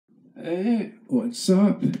Hey, what's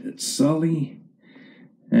up? It's Sully.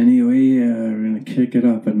 Anyway, we're gonna kick it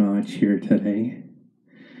up a notch here today.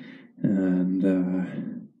 And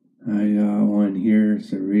I got one here.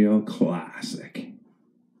 It's a real classic.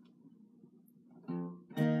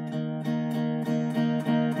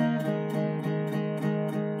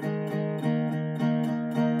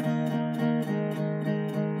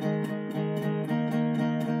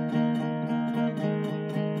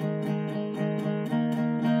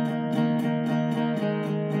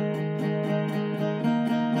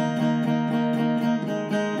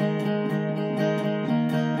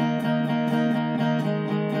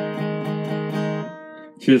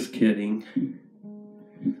 Just kidding.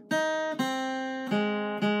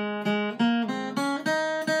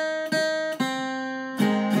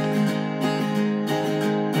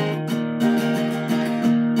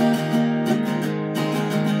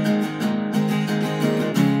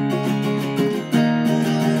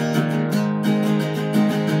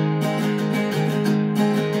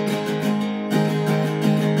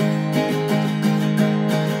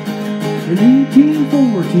 In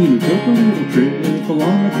 1814, we took a little trip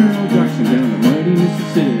along the Colonel Jackson down the mighty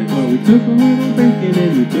Mississippi. Well, we took a little bacon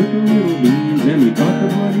and we took a little beans, and we fought the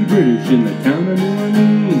bloody British in the town of New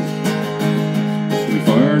Orleans. We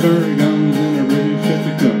fired our guns and the British kept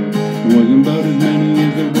it coming. It wasn't about as many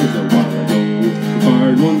as there was a while ago. We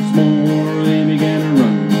fired once more, they began to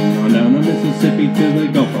run on down the Mississippi to the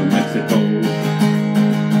Gulf of Mexico.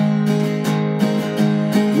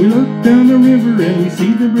 We looked down the river and we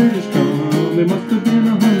see the British come. There must have been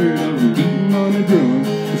 100 of them beating on a drum.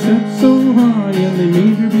 They stepped so high and they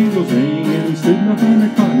made their bugles ring, and we stood behind our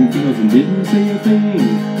cotton fields and didn't say a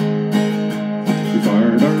thing. We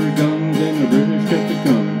fired our guns and the British kept it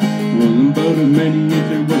coming. Wasn't about as many as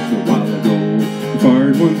there was a while ago. We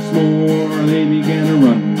fired once more, they began to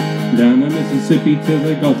run down the Mississippi to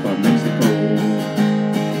the Gulf of Mexico.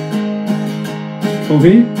 Oh,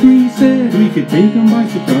 Hickory said we could take them by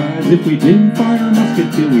surprise if we didn't fire a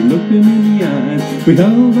musket till we looked them in the eyes. We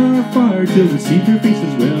held our fire till we see their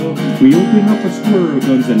faces well. We opened up our squirrel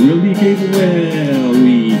guns and really gave it well.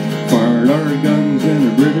 We fired our guns and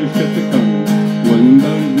the British kept it coming. Wasn't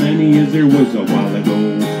about as many as there was a while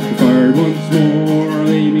ago. We fired once more,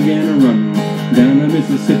 they began to run down the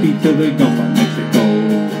Mississippi to the Gulf of Mexico.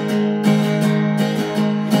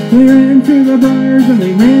 They ran through the briars and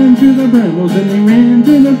they ran through the brambles and they ran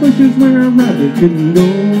through the bushes where a rabbit couldn't go.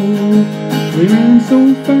 They ran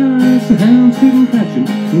so fast the hounds couldn't catch them,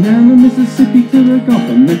 and down the Mississippi to the Gulf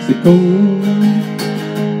of Mexico.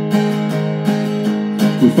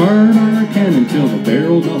 We fired our cannon till the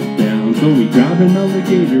barrel dropped down, so we grabbed an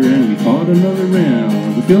alligator and we fought another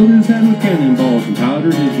round. We filled his head with cannonballs and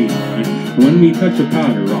powdered his behind. When we touched the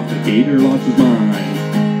powder off, the gator lost his mind.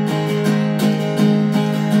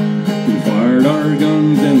 Fired our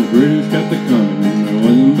guns and the British kept it coming. There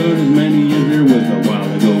wasn't about as many as there was a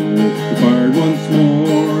while ago. We fired once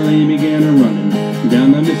more, they began to running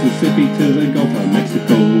down the Mississippi to the Gulf of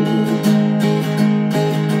Mexico.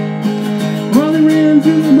 Well, they ran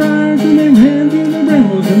through the briars and they ran through the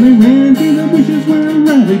brambles and they ran through the bushes where a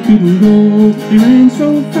rabbit couldn't go. They ran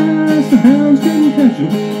so fast the hounds couldn't catch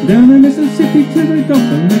them, down the Mississippi to the Gulf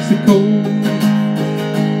of Mexico.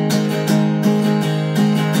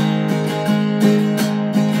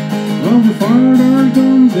 Well, we fired our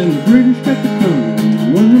guns and the British kept it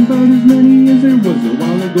coming. Wasn't about as many as there was a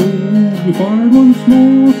while ago. We fired once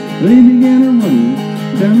more, they began to run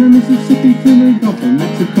down the Mississippi to the Gulf of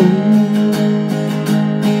Mexico.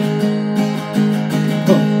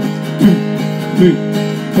 1, 2, 3,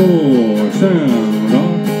 4, sound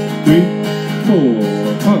off. 3, 4,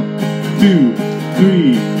 up. 2,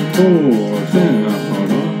 3, 4, sound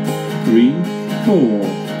off. 3, 4,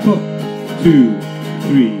 up. 2,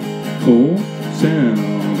 3, 4,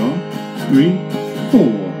 sound off. 3, 4.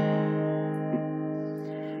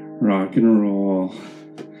 Rock and roll.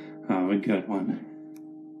 Have a good one.